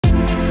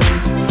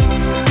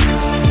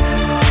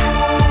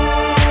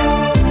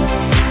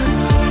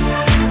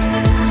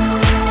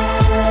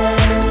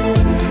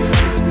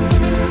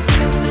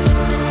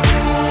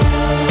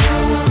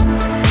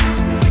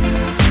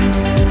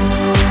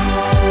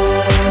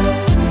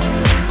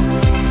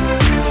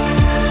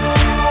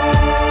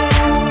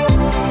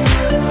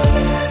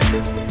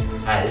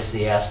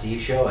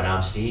Show, and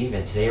I'm Steve,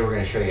 and today we're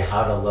going to show you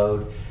how to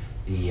load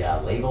the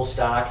label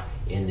stock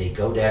in the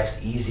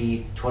Godex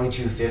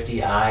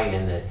EZ2350i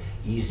and the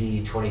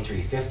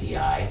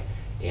EZ2350i.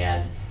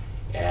 And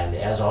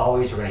as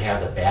always, we're going to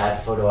have the bad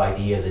photo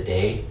ID of the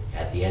day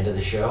at the end of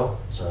the show,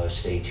 so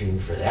stay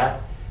tuned for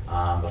that.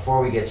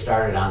 Before we get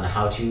started on the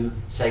how-to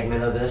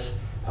segment of this,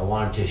 I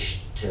wanted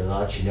to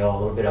let you know a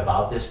little bit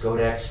about this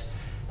Godex.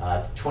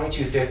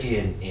 2250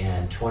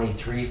 and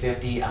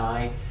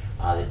 2350i.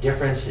 The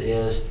difference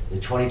is the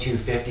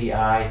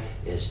 2250i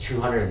is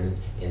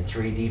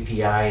 203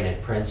 dpi and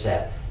it prints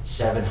at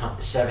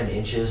 7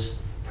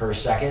 inches per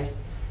second.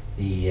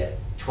 The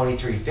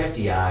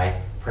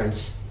 2350i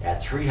prints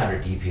at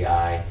 300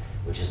 dpi,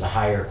 which is a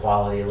higher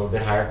quality, a little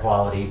bit higher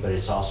quality, but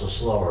it's also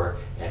slower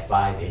at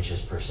 5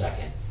 inches per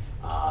second.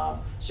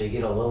 So you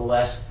get a little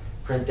less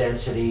print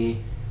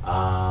density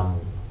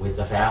with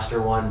the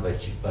faster one,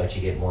 but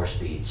you get more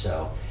speed.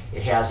 So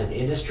it has an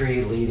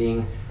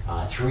industry-leading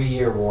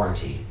 3-year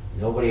warranty.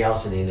 Nobody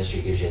else in the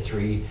industry gives you a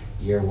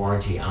 3-year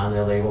warranty on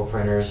their label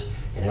printers,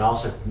 and it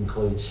also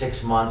includes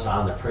 6 months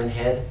on the print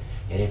head,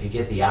 and if you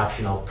get the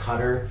optional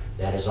cutter,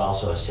 that is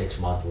also a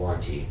 6-month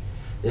warranty.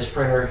 This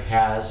printer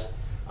has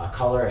a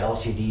color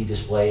LCD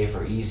display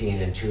for easy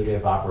and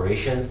intuitive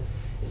operation.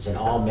 It's an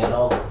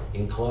all-metal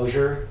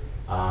enclosure,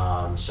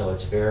 so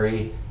it's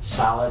very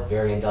solid,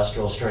 very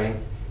industrial strength,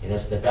 and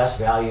it's the best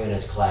value in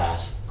its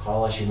class.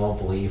 Call us, you won't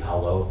believe how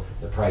low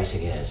the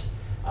pricing is.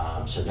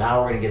 So now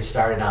we're going to get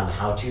started on the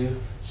how-to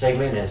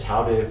segment, and it's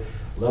how to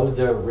load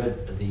the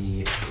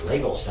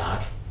label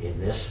stock in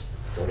this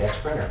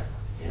Godex printer.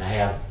 And I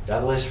have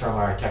Douglas from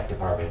our tech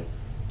department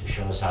to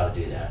show us how to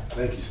do that.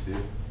 Thank you, Steve.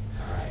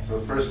 All right. So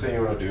the first thing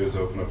you want to do is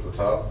open up the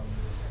top.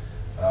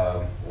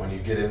 When you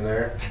get in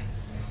there,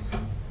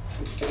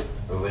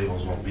 the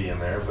labels won't be in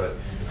there, but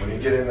when you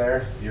get in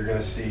there, you're going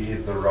to see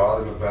the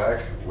rod in the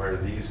back where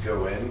these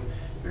go in.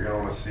 You're going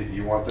to want to see,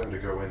 you want them to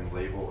go in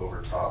label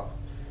over top,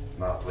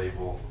 not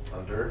label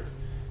under.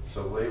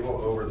 So label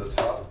over the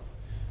top.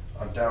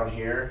 Down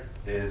here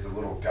is a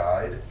little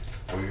guide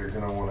where you're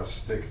going to want to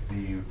stick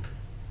the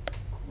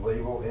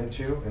label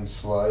into and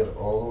slide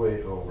all the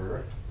way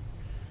over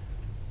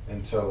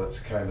until it's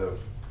kind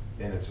of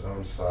in its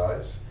own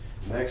size.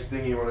 Next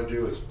thing you want to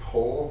do is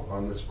pull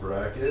on this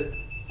bracket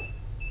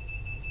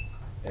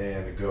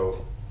and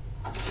go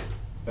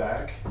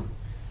back.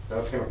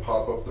 That's going to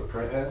pop up the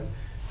print head.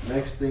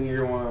 Next thing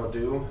you're going to want to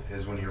do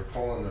is when you're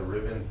pulling the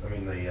ribbon,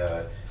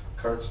 the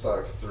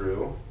cardstock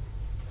through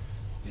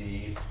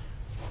the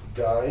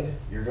guide,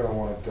 you're going to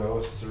want to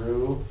go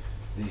through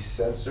the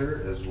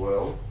sensor as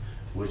well,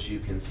 which you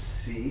can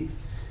see.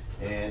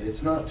 And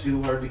it's not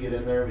too hard to get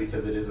in there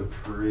because it is a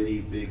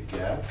pretty big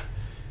gap.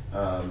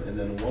 And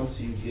then once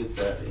you get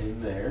that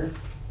in there,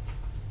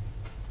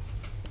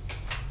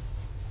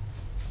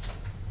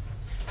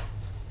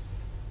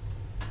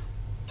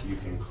 you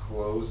can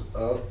close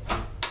up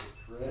the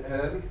print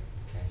head.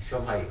 Okay. Show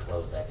them how you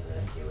close that, because I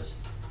think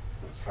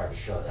it's hard to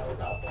show that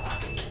without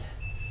blocking it.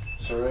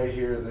 So right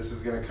here, this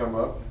is going to come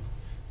up,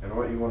 and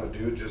what you want to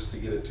do just to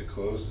get it to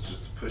close is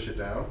just to push it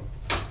down,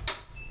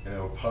 and it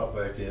will pop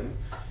back in,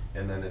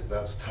 and then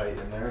that's tight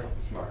in there,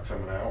 it's not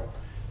coming out.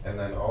 And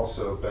then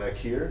also back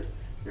here,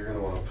 you're going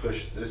to want to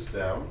push this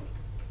down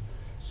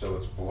so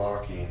it's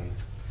blocking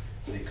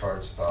the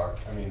cardstock,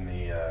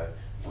 the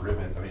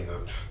ribbon,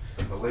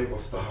 the label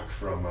stock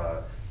from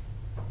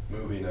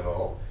moving at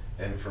all.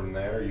 And from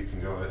there you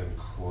can go ahead and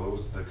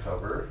close the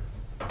cover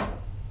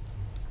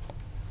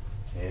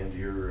and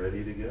you're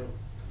ready to go.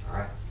 All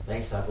right,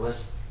 thanks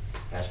Douglas.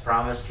 As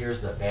promised,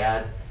 here's the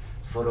bad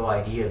photo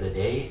ID of the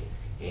day,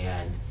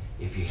 and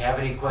if you have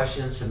any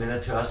questions, submit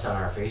it to us on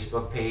our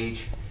Facebook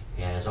page,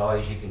 and as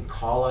always you can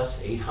call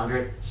us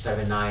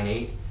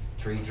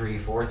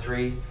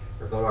 800-798-3343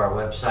 or go to our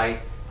website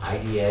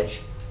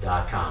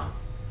idedge.com.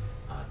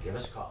 Give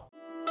us a call.